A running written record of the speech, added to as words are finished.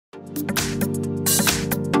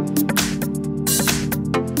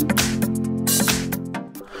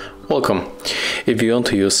Welcome. If you want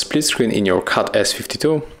to use split screen in your CAT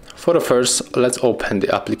S52, for the first, let's open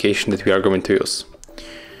the application that we are going to use.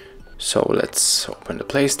 So let's open the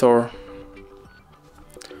Play Store,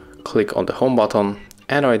 click on the Home button,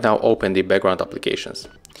 and right now open the background applications.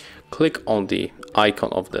 Click on the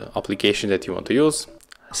icon of the application that you want to use,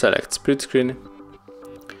 select split screen,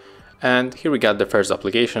 and here we got the first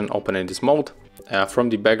application open in this mode. From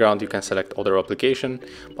the background you can select other application,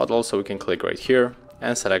 but also you can click right here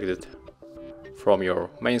and select it from your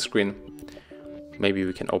main screen. Maybe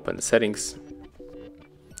we can open the settings,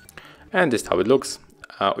 and this is how it looks.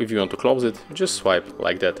 If you want to close it, just swipe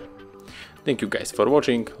like that. Thank you guys for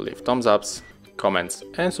watching, leave thumbs ups, comments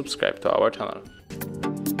and subscribe to our channel.